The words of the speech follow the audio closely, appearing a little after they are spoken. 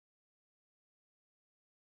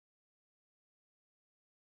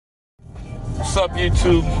up,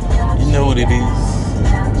 YouTube? You know what it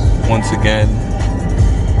is. Once again,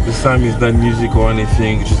 this time it's not music or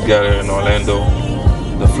anything. We just got here in Orlando.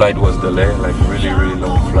 The flight was delayed, like really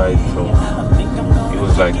long flight. So it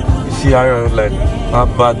was like, you see how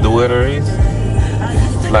bad the weather is?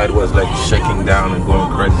 The flight was like shaking down and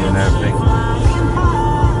going crazy and everything.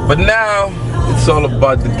 But now it's all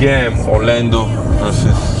about the game. Orlando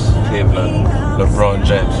versus Cleveland. LeBron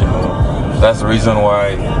James, you know. That's the reason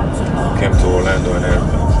why I came to Orlando and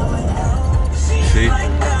everything. See?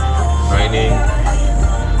 Raining,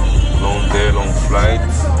 long day, long flight,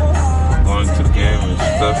 going to the game and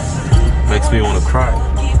stuff. Makes me want to cry.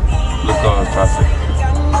 Look at the traffic.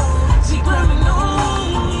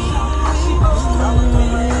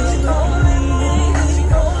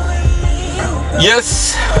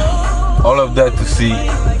 Yes, all of that to see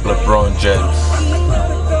LeBron James.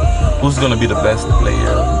 Who's gonna be the best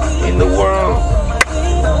player in the world?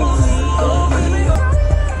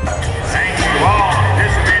 Thanks to all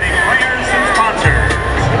participating players and sponsors.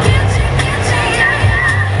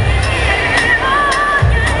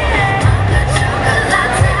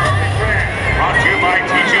 Brought to you by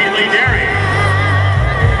TG Lee Dairy.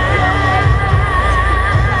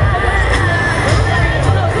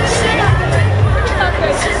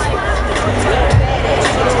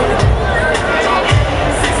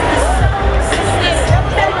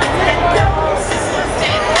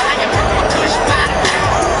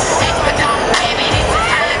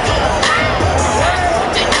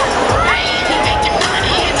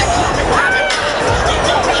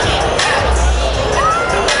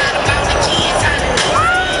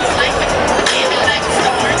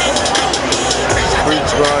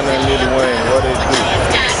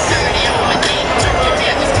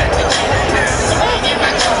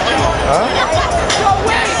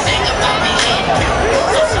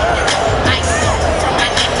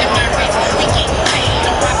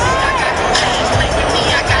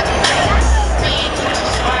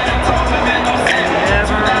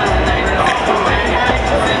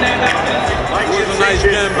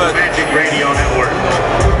 But Magic Radio Network.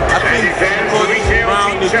 I think Coach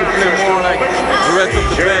Brown needs to play more like the rest of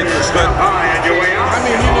the bench. But I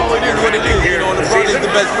mean, you know, it is what it is. You know, LeBron is the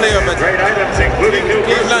best player, but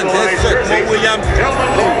Cleveland has set Mo Williams. I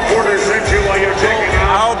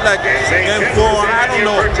hope like game 4.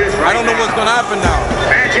 I don't know what's gonna happen now.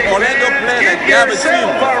 Orlando play like they have a team.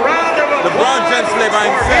 LeBron James play by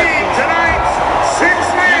himself.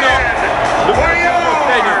 You know, LeBron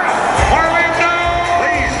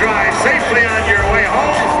drive safely on your way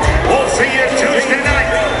home. We'll see you Tuesday night.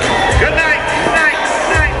 Good night.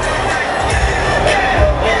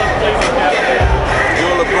 Yo,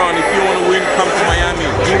 LeBron, if you want to win, come to Miami.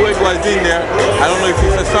 D-Wade was in there. I don't know if he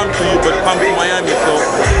said something to you, but come to Miami. So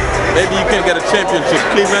maybe you can get a championship.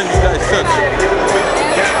 Cleveland, you guys suck.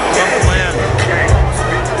 Come to Miami.